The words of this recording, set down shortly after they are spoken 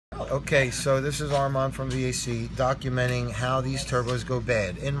Okay, so this is Armand from VAC documenting how these turbos go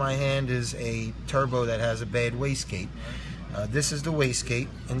bad. In my hand is a turbo that has a bad wastegate. This is the wastegate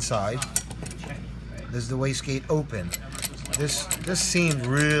inside. This is the wastegate open. This seemed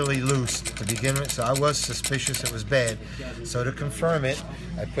really loose to begin with, so I was suspicious it was bad. So to confirm it,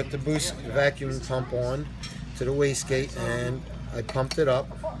 I put the boost vacuum pump on to the wastegate and I pumped it up.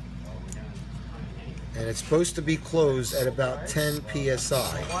 And it's supposed to be closed at about 10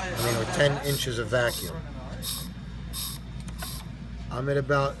 psi, or 10 inches of vacuum. I'm at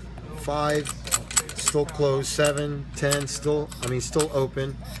about 5, still closed, 7, 10, still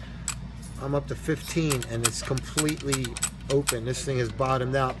open. I'm up to 15 and it's completely open. This thing has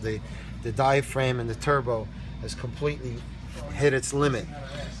bottomed out. The diaphragm and the turbo has completely hit its limit,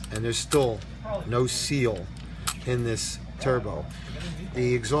 and there's still no seal in this turbo.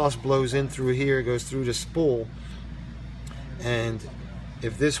 The exhaust blows in through here, goes through the spool, and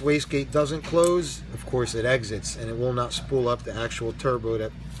if this wastegate doesn't close, of course it exits and it will not spool up the actual turbo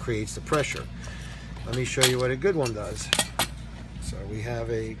that creates the pressure. Let me show you what a good one does. So we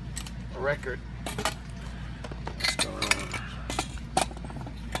have a record. What's going on?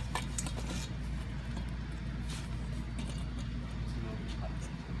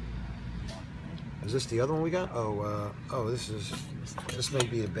 Is this the other one we got? Oh, this may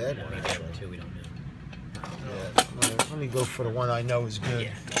be a bad one actually. We don't know. Yeah, let me go for the one I know is good.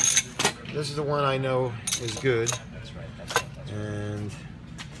 Yeah. This is the one I know is good. That's right. And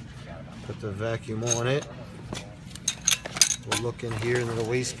put the vacuum on it. We'll look in here into the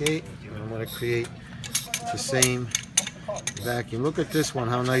wastegate, and I'm going to create the same vacuum. Look at this one,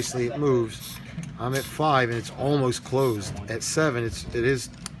 how nicely it moves. I'm at 5 and it's almost closed. At 7, it is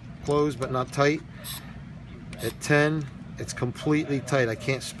closed but not tight. At 10, it's completely tight. I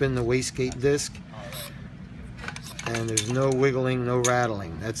can't spin the wastegate disc, and there's no wiggling, no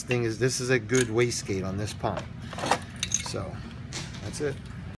rattling. This is a good wastegate on this pump. So that's it.